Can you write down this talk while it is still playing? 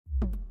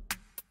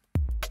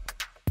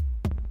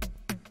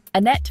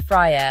Annette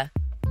Frier,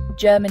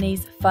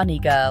 Germany's funny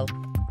girl.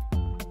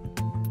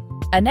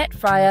 Annette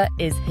Frier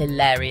is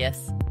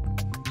hilarious.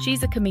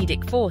 She's a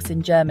comedic force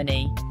in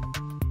Germany.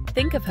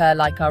 Think of her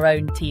like our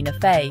own Tina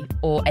Fey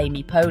or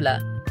Amy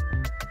Poehler.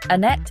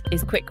 Annette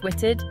is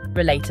quick-witted,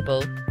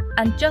 relatable,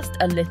 and just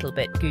a little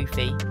bit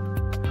goofy.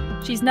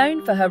 She's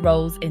known for her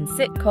roles in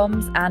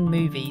sitcoms and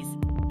movies,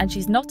 and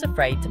she's not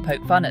afraid to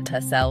poke fun at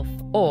herself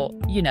or,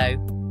 you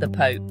know, the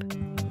Pope.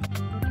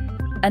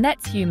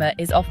 Annette's humour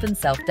is often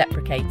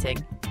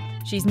self-deprecating.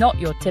 She's not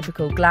your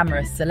typical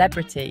glamorous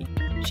celebrity.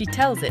 She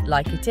tells it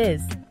like it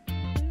is.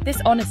 This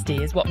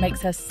honesty is what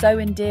makes her so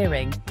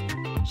endearing.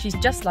 She's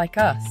just like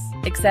us,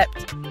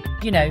 except,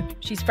 you know,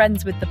 she's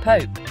friends with the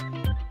Pope.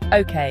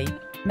 Okay,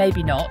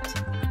 maybe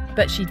not,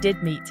 but she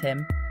did meet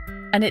him,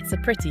 and it's a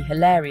pretty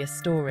hilarious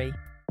story.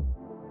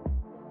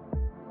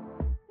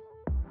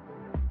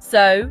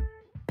 So,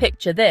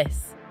 picture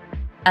this.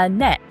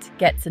 Annette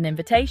gets an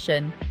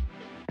invitation.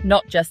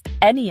 Not just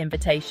any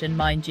invitation,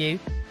 mind you.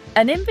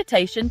 An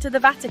invitation to the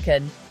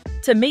Vatican,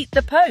 to meet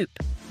the Pope.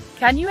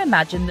 Can you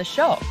imagine the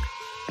shock?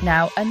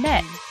 Now,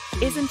 Annette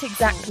isn't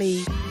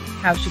exactly,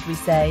 how should we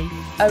say,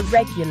 a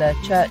regular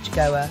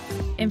churchgoer.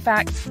 In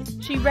fact,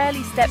 she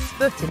rarely steps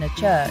foot in a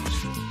church.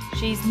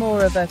 She's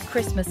more of a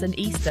Christmas and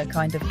Easter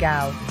kind of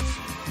gal.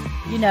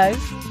 You know,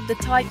 the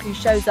type who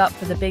shows up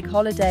for the big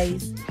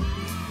holidays.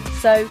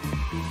 So,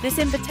 this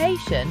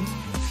invitation,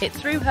 it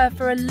threw her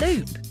for a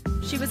loop.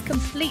 She was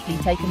completely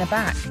taken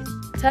aback.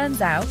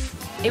 Turns out,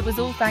 it was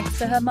all thanks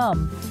to her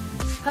mum.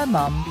 Her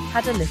mum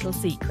had a little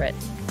secret.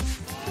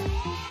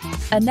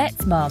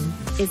 Annette's mum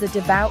is a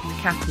devout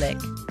Catholic,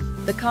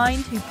 the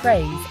kind who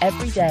prays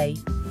every day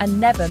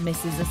and never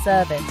misses a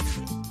service.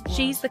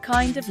 She's the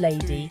kind of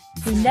lady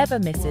who never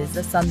misses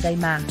a Sunday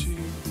Mass.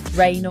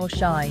 Rain or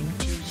shine,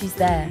 she's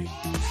there.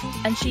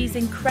 And she's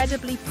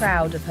incredibly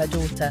proud of her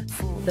daughter,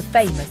 the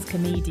famous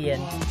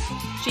comedian.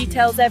 She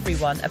tells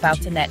everyone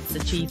about Annette's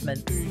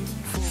achievements.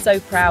 So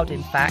proud,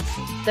 in fact,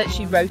 that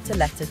she wrote a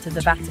letter to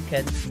the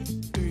Vatican.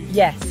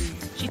 Yes,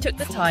 she took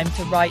the time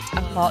to write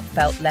a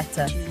heartfelt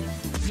letter.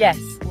 Yes,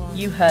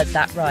 you heard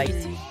that right.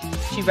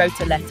 She wrote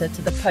a letter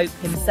to the Pope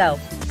himself,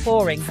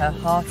 pouring her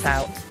heart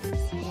out.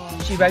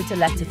 She wrote a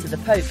letter to the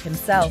Pope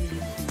himself,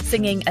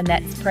 singing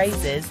Annette's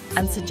praises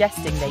and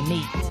suggesting they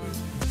meet.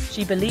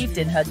 She believed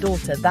in her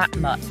daughter that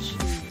much.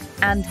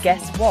 And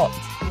guess what?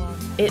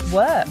 It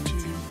worked.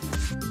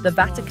 The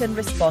Vatican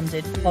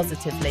responded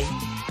positively.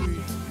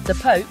 The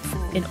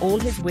Pope, in all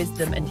his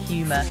wisdom and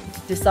humour,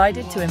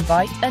 decided to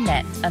invite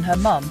Annette and her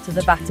mum to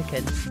the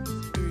Vatican.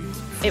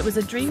 It was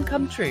a dream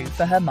come true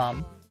for her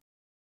mum.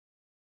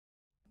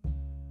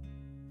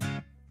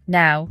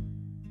 Now,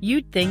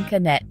 you'd think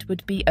Annette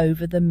would be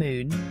over the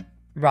moon,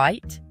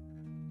 right?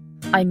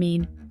 I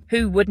mean,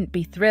 who wouldn't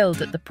be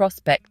thrilled at the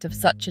prospect of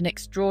such an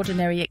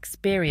extraordinary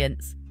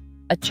experience,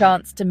 a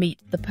chance to meet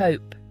the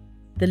Pope,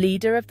 the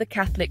leader of the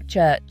Catholic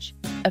Church,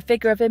 a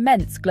figure of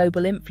immense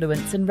global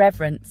influence and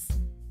reverence.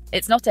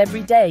 It's not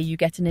every day you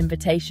get an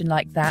invitation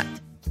like that.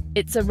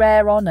 It's a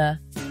rare honour,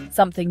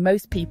 something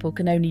most people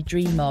can only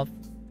dream of.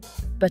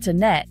 But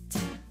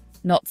Annette,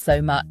 not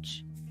so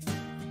much.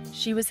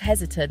 She was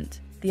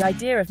hesitant. The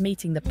idea of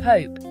meeting the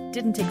Pope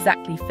didn't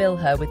exactly fill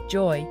her with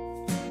joy.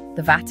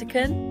 The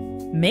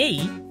Vatican?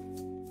 Me?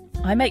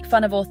 I make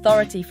fun of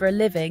authority for a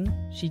living,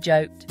 she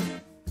joked.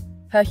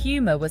 Her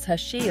humour was her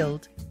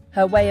shield,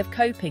 her way of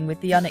coping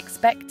with the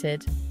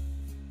unexpected.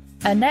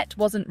 Annette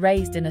wasn't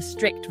raised in a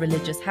strict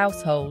religious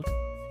household.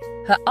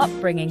 Her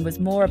upbringing was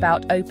more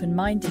about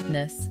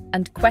open-mindedness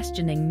and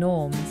questioning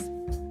norms.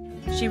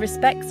 She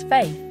respects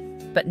faith,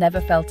 but never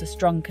felt a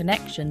strong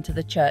connection to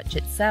the church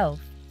itself.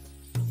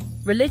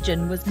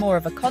 Religion was more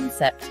of a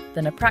concept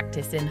than a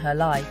practice in her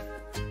life.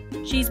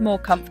 She's more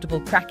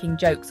comfortable cracking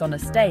jokes on a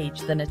stage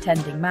than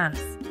attending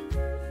Mass.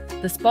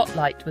 The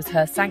spotlight was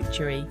her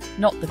sanctuary,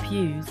 not the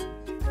pews.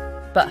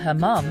 But her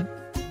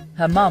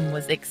mum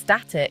was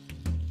ecstatic.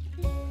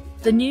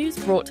 The news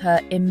brought her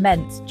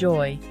immense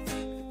joy.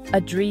 A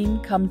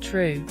dream come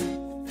true.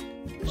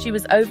 She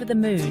was over the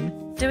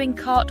moon, doing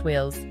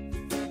cartwheels.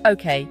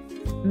 Okay,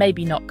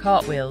 maybe not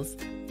cartwheels,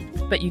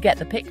 but you get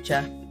the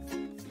picture.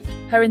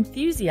 Her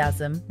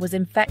enthusiasm was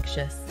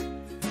infectious.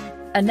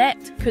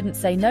 Annette couldn't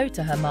say no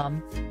to her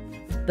mum.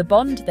 The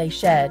bond they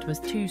shared was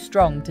too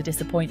strong to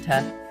disappoint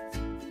her.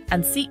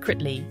 And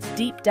secretly,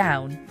 deep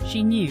down,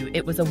 she knew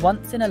it was a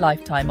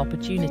once-in-a-lifetime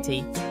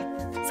opportunity,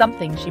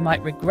 something she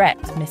might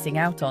regret missing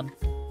out on.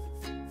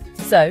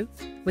 So,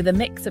 with a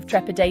mix of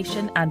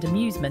trepidation and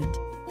amusement,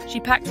 she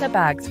packed her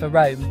bags for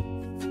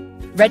Rome,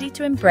 ready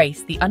to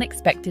embrace the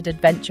unexpected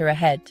adventure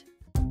ahead.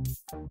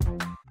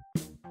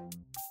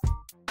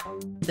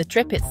 The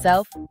trip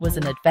itself was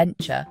an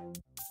adventure.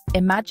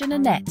 Imagine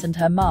Annette and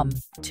her mum,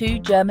 two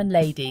German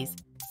ladies,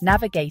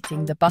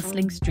 navigating the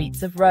bustling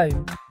streets of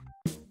Rome.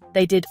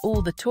 They did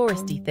all the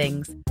touristy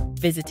things,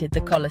 visited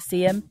the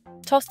Colosseum,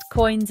 tossed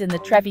coins in the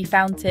Trevi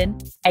fountain,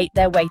 ate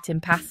their weight in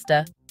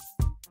pasta.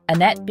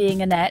 Annette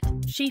being Annette,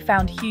 she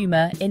found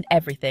humour in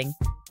everything.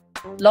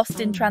 Lost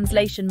in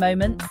translation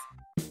moments?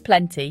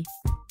 Plenty.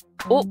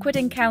 Awkward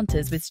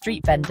encounters with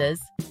street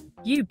vendors?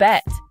 You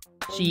bet.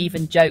 She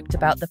even joked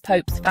about the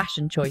Pope's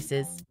fashion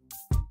choices.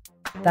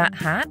 That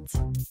hat?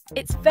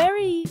 It's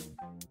very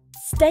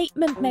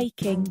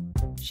statement-making,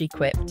 she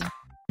quipped.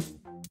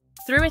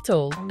 Through it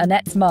all,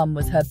 Annette's mum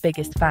was her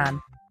biggest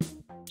fan.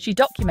 She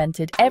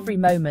documented every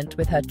moment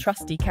with her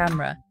trusty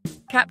camera,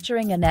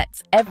 capturing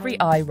Annette's every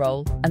eye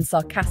roll and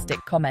sarcastic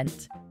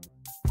comment.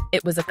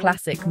 It was a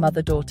classic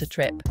mother-daughter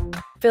trip,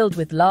 filled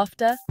with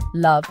laughter,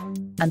 love,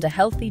 and a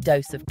healthy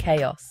dose of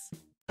chaos.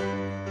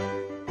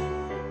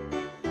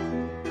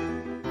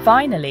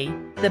 Finally,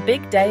 the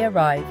big day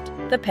arrived,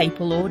 the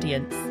papal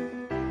audience.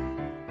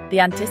 The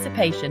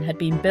anticipation had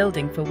been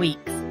building for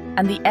weeks,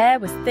 and the air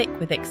was thick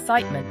with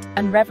excitement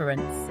and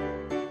reverence.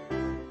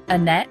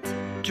 Annette,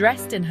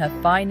 dressed in her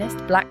finest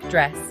black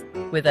dress,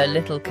 with a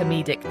little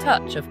comedic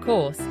touch, of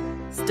course,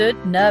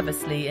 stood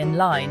nervously in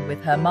line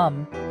with her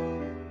mum.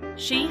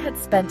 She had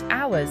spent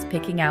hours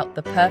picking out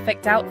the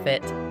perfect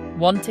outfit,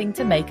 wanting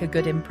to make a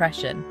good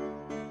impression.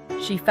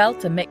 She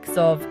felt a mix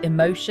of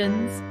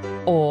emotions,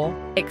 awe,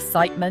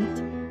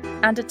 excitement,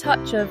 and a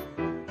touch of,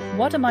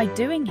 "What am I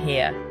doing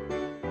here?"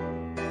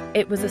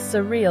 It was a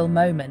surreal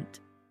moment,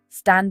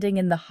 standing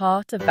in the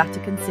heart of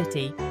Vatican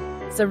City,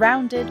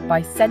 surrounded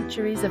by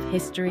centuries of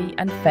history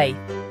and faith.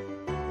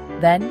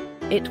 Then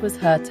it was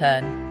her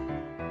turn.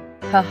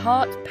 Her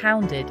heart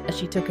pounded as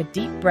she took a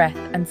deep breath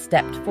and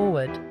stepped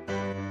forward.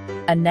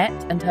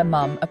 Annette and her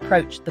mum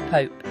approached the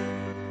Pope.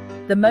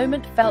 The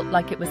moment felt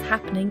like it was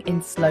happening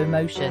in slow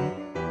motion.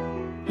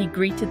 He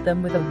greeted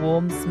them with a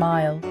warm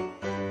smile.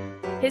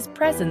 His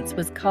presence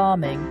was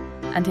calming,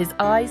 and his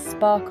eyes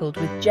sparkled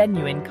with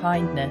genuine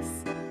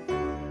kindness.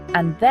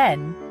 And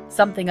then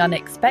something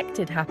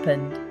unexpected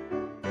happened.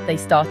 They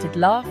started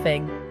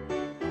laughing.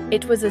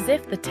 It was as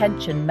if the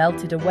tension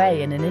melted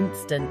away in an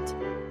instant.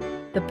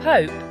 The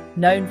Pope,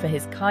 known for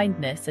his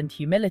kindness and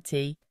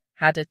humility,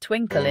 had a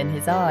twinkle in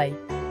his eye.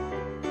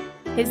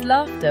 His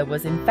laughter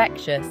was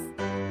infectious,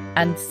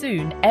 and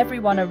soon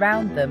everyone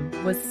around them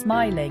was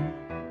smiling.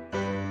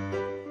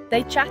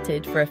 They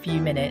chatted for a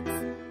few minutes,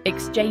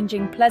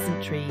 exchanging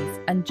pleasantries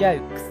and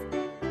jokes.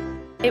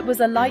 It was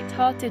a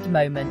light-hearted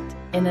moment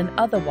in an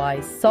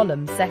otherwise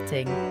solemn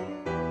setting.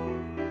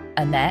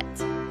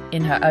 Annette,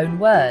 in her own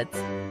words,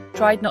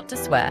 tried not to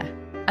swear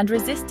and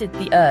resisted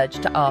the urge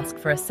to ask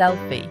for a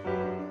selfie.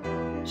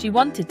 She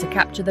wanted to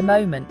capture the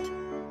moment,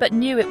 but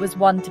knew it was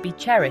one to be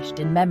cherished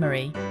in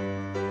memory.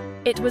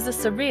 It was a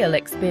surreal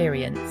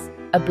experience,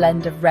 a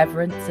blend of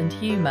reverence and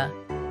humour.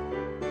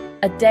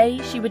 A day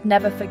she would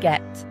never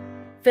forget,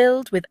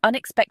 filled with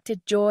unexpected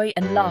joy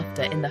and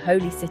laughter in the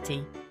Holy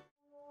City.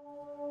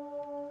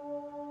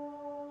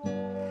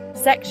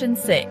 Section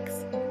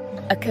 6.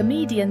 A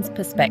comedian's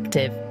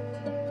perspective.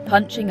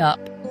 Punching up,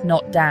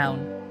 not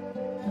down.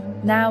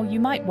 Now, you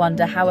might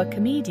wonder how a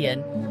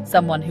comedian,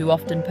 someone who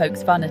often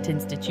pokes fun at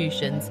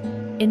institutions,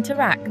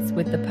 interacts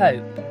with the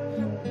Pope.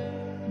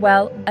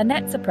 Well,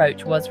 Annette's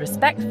approach was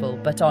respectful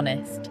but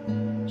honest.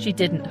 She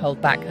didn't hold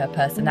back her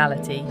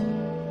personality.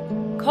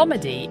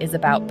 Comedy is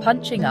about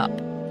punching up,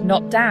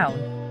 not down,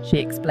 she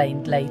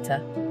explained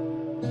later.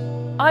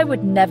 I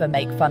would never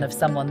make fun of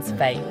someone's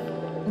faith.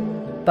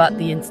 But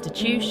the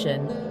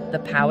institution, the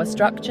power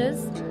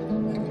structures,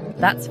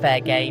 that's fair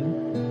game.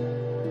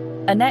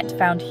 Annette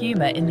found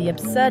humour in the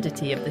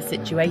absurdity of the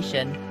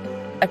situation.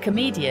 A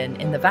comedian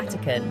in the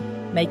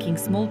Vatican, making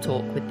small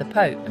talk with the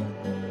Pope.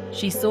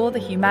 She saw the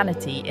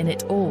humanity in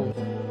it all,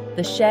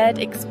 the shared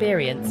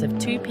experience of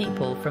two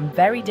people from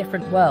very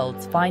different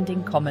worlds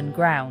finding common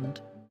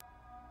ground.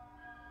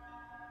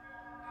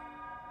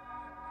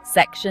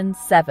 Section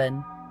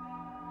 7.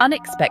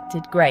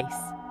 Unexpected grace.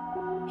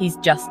 He's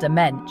just a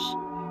Mensch.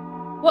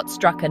 What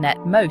struck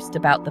Annette most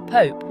about the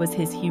Pope was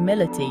his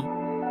humility.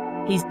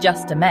 He's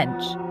just a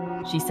Mensch,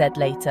 she said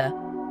later,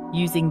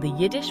 using the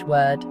Yiddish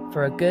word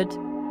for a good,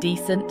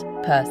 decent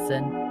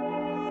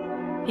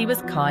person. He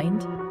was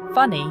kind,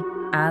 funny,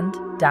 and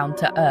down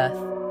to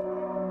earth.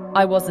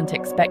 I wasn't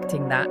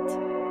expecting that.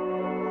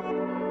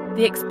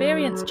 The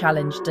experience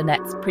challenged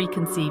Annette's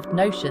preconceived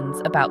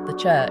notions about the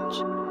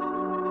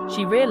Church.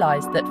 She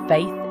realised that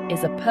faith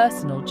is a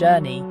personal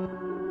journey,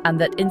 and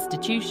that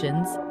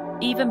institutions,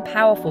 even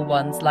powerful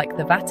ones like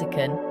the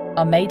Vatican,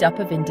 are made up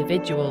of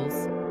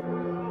individuals.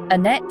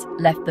 Annette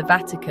left the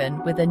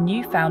Vatican with a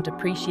newfound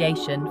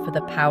appreciation for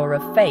the power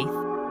of faith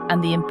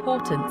and the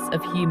importance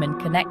of human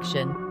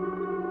connection.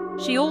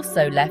 She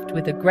also left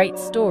with a great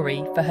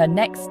story for her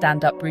next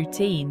stand-up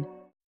routine.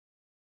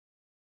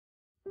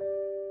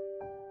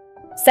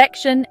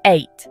 Section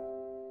 8.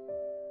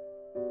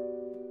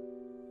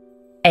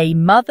 A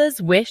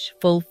mother's wish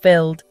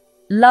fulfilled.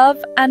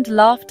 Love and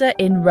laughter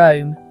in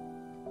Rome.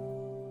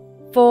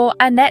 For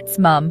Annette's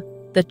mum,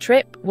 the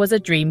trip was a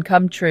dream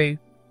come true.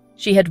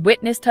 She had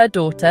witnessed her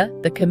daughter,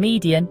 the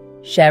comedian,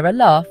 share a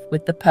laugh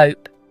with the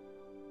Pope.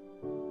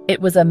 It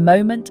was a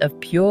moment of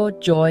pure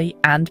joy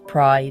and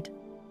pride.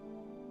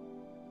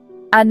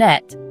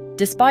 Annette,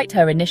 despite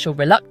her initial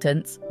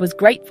reluctance, was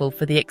grateful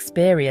for the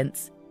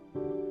experience.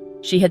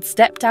 She had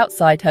stepped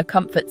outside her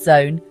comfort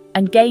zone,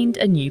 and gained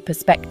a new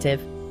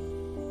perspective.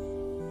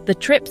 The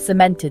trip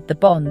cemented the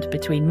bond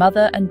between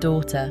mother and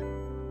daughter.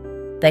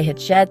 They had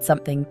shared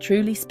something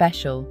truly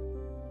special,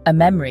 a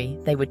memory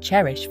they would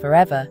cherish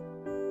forever.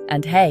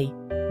 And hey,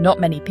 not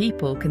many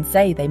people can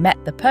say they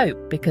met the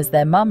Pope because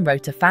their mum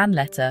wrote a fan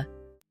letter.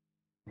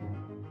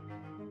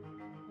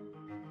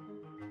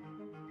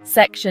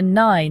 Section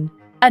 9.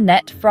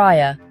 Annette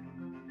Frier.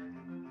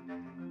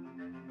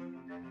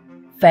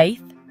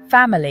 Faith,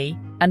 family,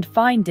 and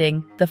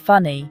finding the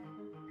funny.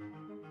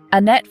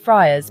 Annette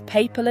Frier's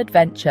papal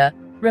adventure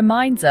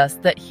reminds us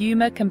that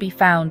humour can be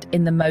found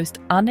in the most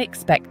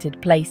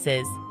unexpected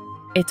places.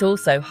 It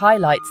also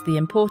highlights the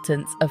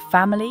importance of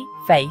family,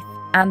 faith,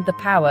 and the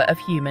power of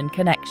human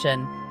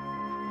connection.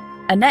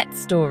 Annette's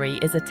story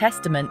is a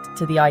testament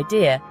to the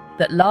idea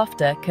that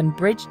laughter can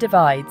bridge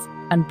divides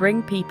and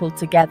bring people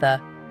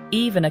together,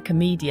 even a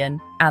comedian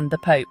and the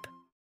Pope.